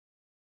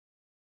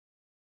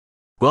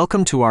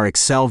Welcome to our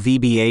Excel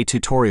VBA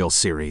tutorial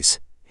series.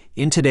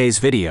 In today's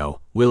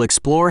video, we'll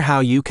explore how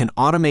you can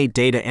automate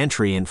data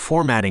entry and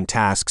formatting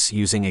tasks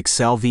using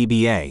Excel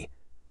VBA.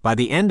 By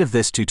the end of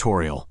this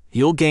tutorial,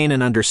 you'll gain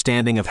an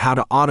understanding of how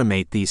to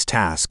automate these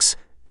tasks,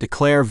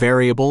 declare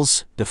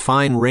variables,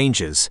 define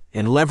ranges,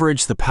 and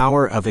leverage the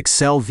power of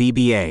Excel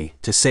VBA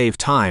to save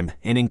time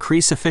and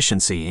increase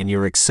efficiency in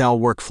your Excel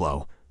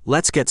workflow.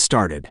 Let's get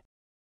started.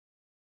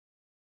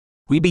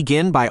 We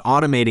begin by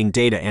automating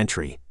data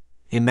entry.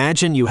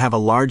 Imagine you have a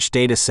large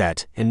data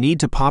set and need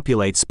to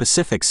populate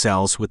specific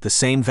cells with the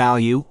same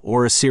value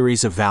or a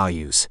series of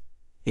values.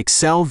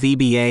 Excel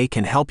VBA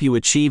can help you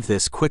achieve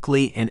this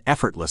quickly and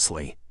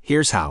effortlessly.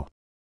 Here's how.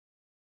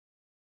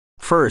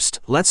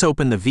 First, let's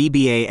open the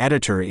VBA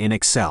editor in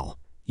Excel.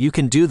 You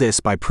can do this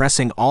by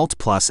pressing Alt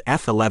plus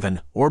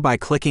F11 or by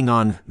clicking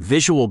on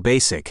Visual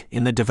Basic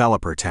in the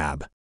Developer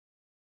tab.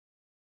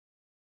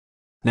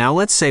 Now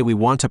let's say we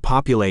want to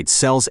populate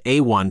cells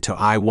A1 to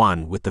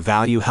I1 with the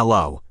value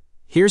hello.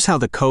 Here's how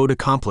the code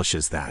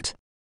accomplishes that.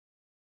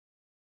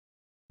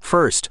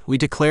 First, we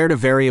declared a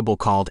variable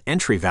called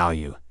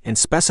entryValue and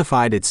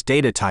specified its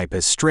data type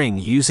as string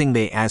using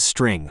the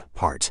asString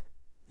part.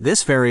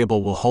 This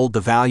variable will hold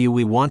the value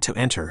we want to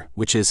enter,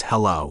 which is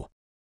hello.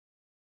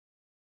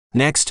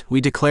 Next, we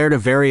declared a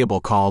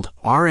variable called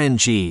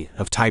rng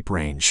of type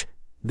range.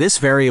 This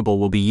variable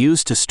will be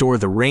used to store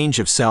the range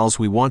of cells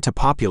we want to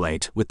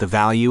populate with the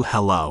value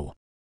hello.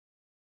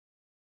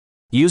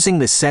 Using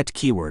the set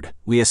keyword,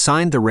 we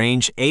assigned the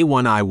range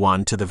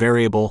A1I1 to the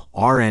variable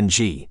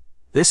rng.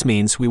 This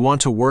means we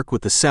want to work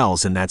with the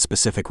cells in that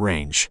specific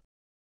range.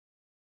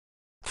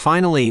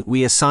 Finally,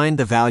 we assigned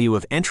the value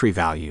of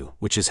entryValue,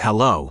 which is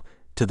hello,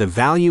 to the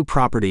value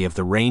property of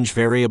the range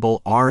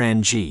variable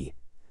rng.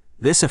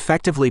 This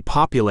effectively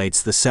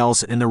populates the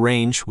cells in the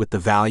range with the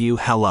value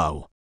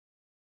hello.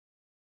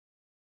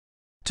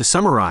 To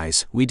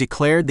summarize, we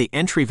declared the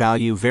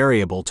entryValue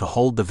variable to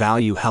hold the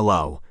value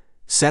hello,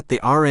 set the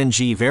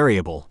rng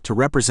variable to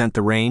represent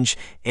the range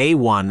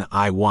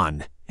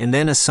A1I1, and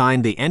then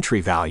assign the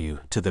entryValue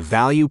to the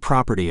value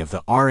property of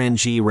the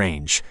rng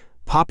range,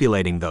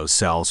 populating those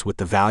cells with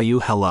the value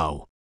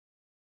hello.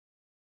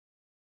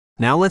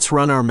 Now let's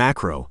run our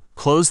macro,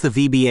 close the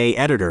VBA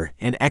editor,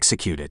 and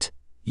execute it.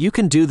 You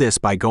can do this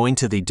by going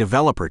to the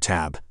Developer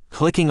tab,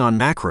 clicking on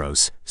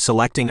Macros,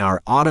 selecting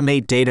our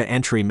Automate Data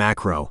Entry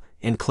macro,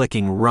 and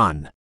clicking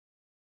Run.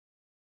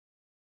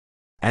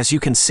 As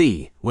you can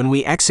see, when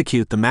we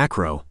execute the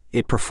macro,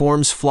 it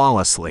performs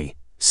flawlessly,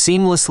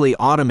 seamlessly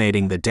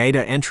automating the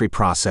data entry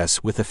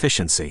process with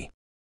efficiency.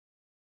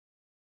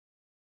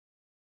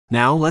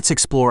 Now let's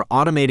explore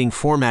automating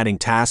formatting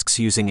tasks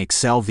using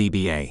Excel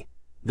VBA.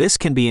 This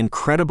can be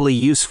incredibly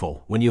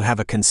useful when you have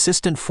a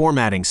consistent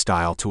formatting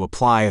style to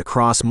apply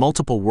across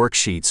multiple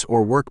worksheets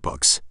or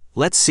workbooks.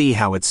 Let's see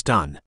how it's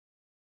done.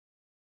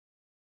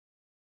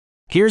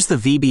 Here's the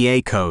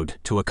VBA code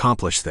to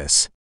accomplish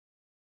this.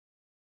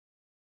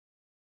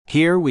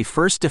 Here we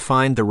first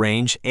defined the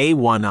range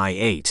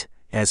A1I8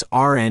 as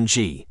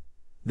rng.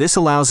 This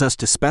allows us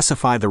to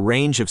specify the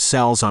range of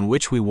cells on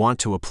which we want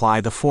to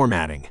apply the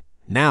formatting.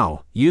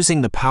 Now,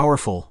 using the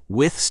powerful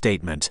with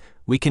statement,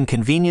 we can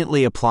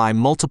conveniently apply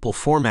multiple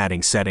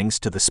formatting settings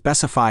to the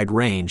specified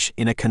range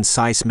in a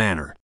concise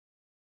manner.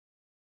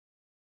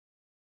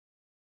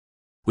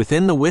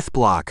 Within the with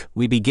block,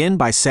 we begin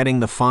by setting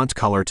the font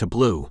color to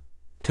blue.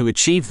 To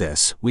achieve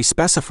this, we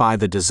specify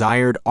the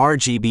desired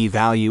RGB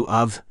value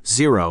of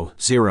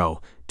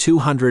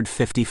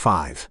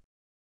 255.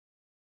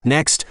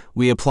 Next,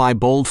 we apply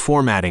bold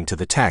formatting to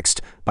the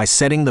text by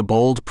setting the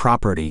bold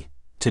property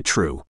to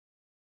true.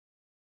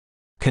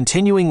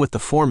 Continuing with the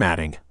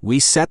formatting, we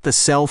set the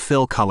cell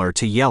fill color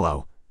to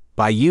yellow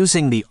by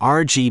using the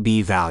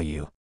RGB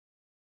value.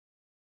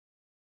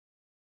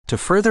 To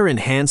further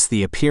enhance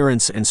the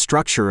appearance and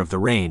structure of the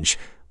range,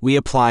 we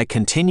apply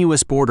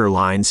continuous border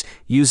lines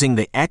using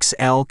the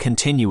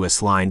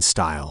xlContinuous line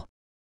style.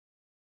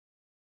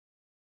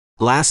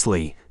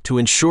 Lastly, to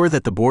ensure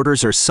that the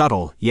borders are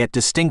subtle yet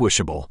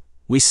distinguishable,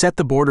 we set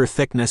the border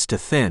thickness to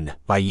thin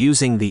by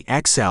using the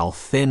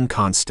xlThin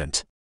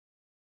constant.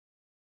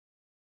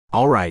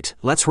 Alright,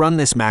 let's run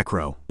this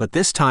macro, but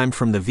this time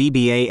from the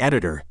VBA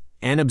editor,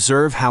 and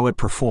observe how it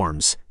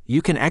performs.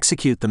 You can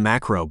execute the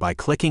macro by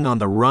clicking on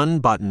the Run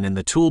button in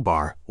the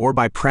toolbar or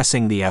by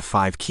pressing the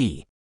F5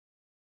 key.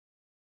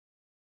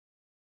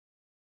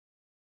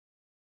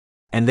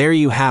 And there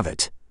you have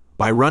it.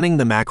 By running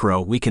the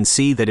macro, we can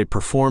see that it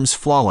performs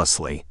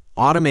flawlessly,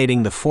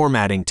 automating the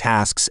formatting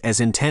tasks as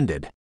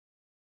intended.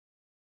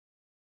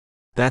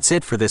 That's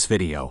it for this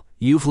video.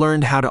 You've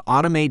learned how to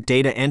automate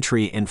data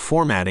entry and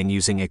formatting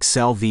using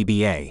Excel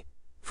VBA.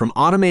 From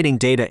automating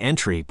data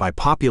entry by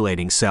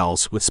populating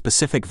cells with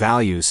specific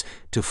values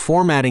to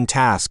formatting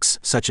tasks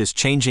such as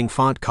changing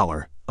font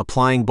color,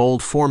 applying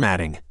bold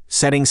formatting,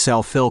 setting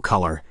cell fill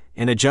color,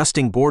 and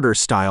adjusting border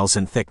styles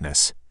and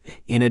thickness.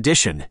 In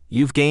addition,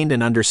 you've gained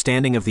an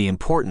understanding of the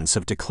importance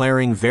of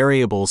declaring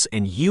variables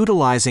and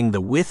utilizing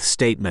the with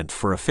statement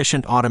for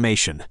efficient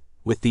automation.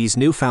 With these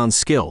newfound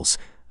skills,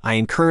 I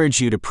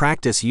encourage you to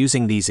practice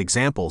using these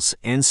examples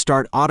and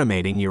start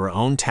automating your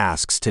own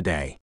tasks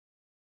today.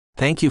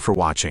 Thank you for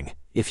watching.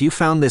 If you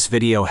found this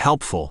video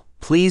helpful,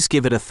 please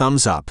give it a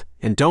thumbs up,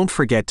 and don't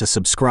forget to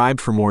subscribe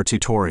for more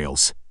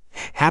tutorials.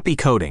 Happy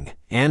coding,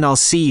 and I'll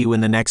see you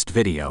in the next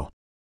video.